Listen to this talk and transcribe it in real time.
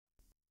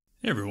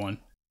Hey everyone,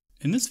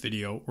 in this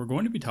video we're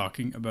going to be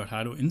talking about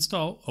how to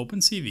install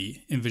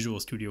OpenCV in Visual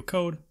Studio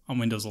Code on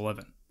Windows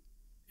 11.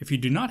 If you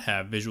do not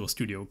have Visual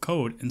Studio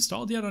Code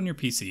installed yet on your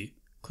PC,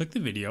 click the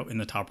video in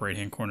the top right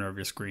hand corner of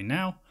your screen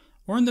now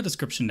or in the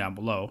description down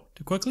below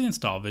to quickly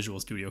install Visual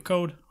Studio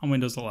Code on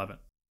Windows 11.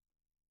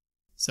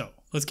 So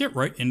let's get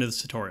right into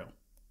this tutorial.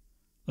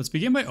 Let's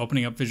begin by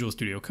opening up Visual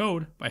Studio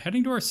Code by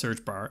heading to our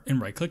search bar and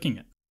right clicking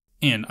it.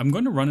 And I'm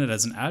going to run it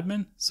as an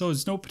admin so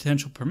there's no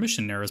potential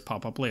permission errors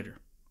pop up later.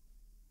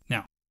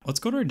 Let's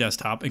go to our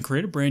desktop and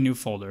create a brand new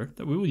folder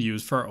that we will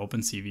use for our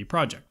OpenCV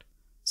project.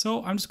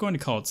 So I'm just going to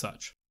call it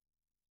such.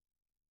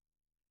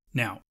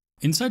 Now,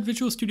 inside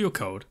Visual Studio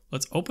Code,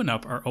 let's open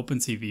up our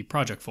OpenCV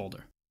project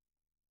folder.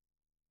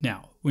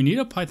 Now, we need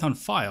a Python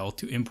file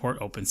to import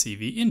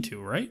OpenCV into,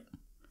 right?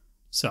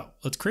 So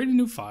let's create a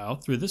new file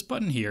through this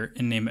button here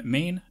and name it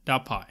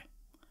main.py.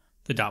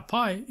 The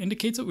 .py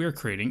indicates that we are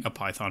creating a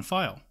Python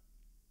file.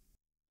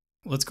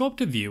 Let's go up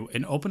to View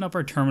and open up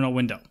our terminal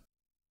window.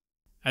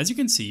 As you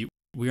can see,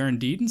 we are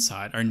indeed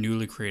inside our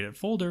newly created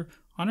folder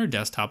on our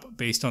desktop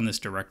based on this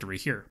directory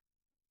here.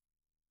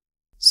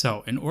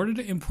 So in order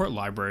to import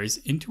libraries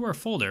into our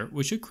folder,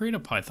 we should create a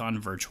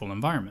Python virtual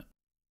environment.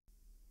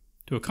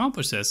 To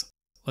accomplish this,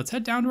 let's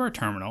head down to our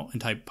terminal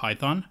and type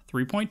Python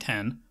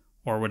 3.10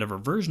 or whatever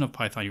version of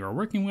Python you are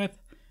working with,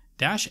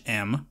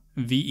 -m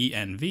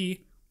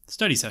venv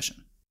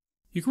StudySession.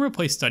 You can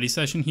replace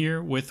StudySession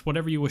here with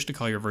whatever you wish to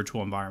call your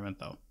virtual environment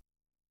though.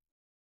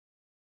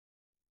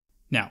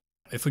 Now,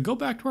 if we go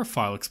back to our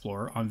File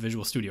Explorer on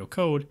Visual Studio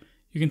Code,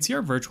 you can see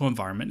our virtual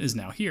environment is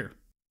now here.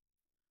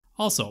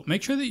 Also,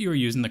 make sure that you are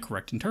using the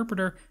correct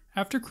interpreter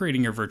after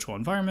creating your virtual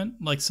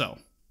environment, like so.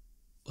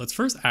 Let's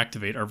first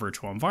activate our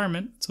virtual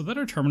environment so that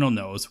our terminal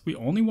knows we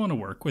only want to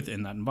work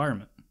within that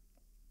environment.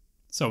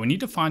 So we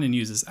need to find and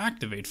use this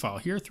activate file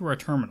here through our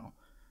terminal.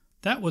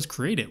 That was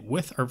created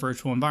with our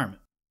virtual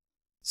environment.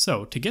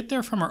 So to get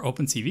there from our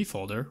OpenCV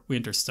folder, we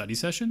enter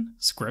StudySession,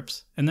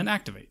 scripts, and then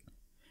activate.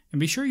 And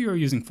be sure you are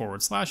using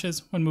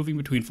 // when moving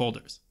between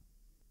folders.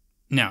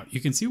 Now, you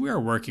can see we are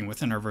working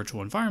within our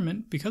virtual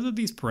environment because of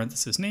these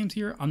parenthesis names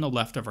here on the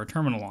left of our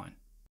terminal line.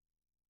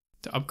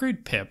 To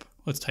upgrade pip,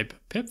 let's type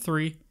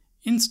pip3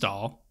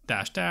 install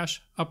 --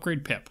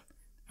 upgrade pip,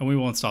 and we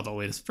will install the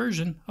latest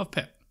version of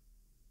pip.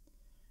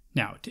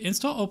 Now, to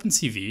install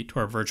OpenCV to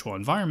our virtual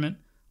environment,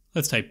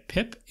 let's type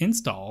pip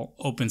install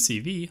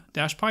OpenCV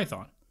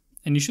 -python,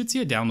 and you should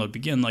see a download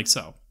begin like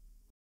so.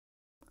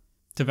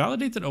 To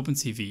validate that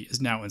OpenCV is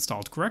now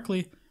installed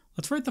correctly,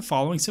 let's write the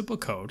following simple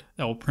code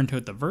that will print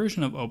out the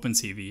version of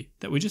OpenCV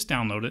that we just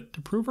downloaded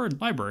to prove our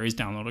library is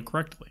downloaded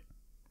correctly.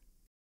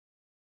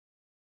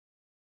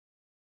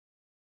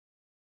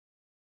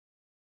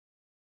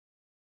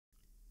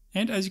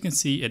 And as you can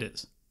see, it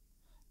is.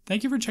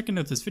 Thank you for checking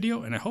out this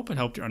video, and I hope it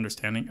helped your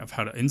understanding of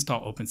how to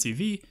install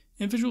OpenCV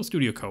in Visual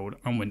Studio Code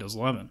on Windows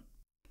 11.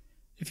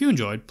 If you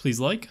enjoyed, please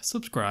like,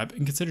 subscribe,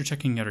 and consider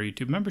checking out our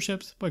YouTube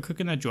memberships by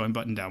clicking that join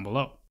button down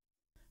below.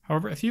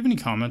 However, if you have any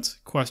comments,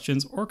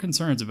 questions, or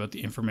concerns about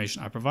the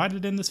information I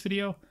provided in this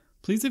video,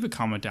 please leave a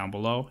comment down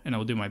below and I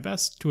will do my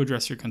best to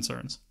address your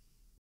concerns.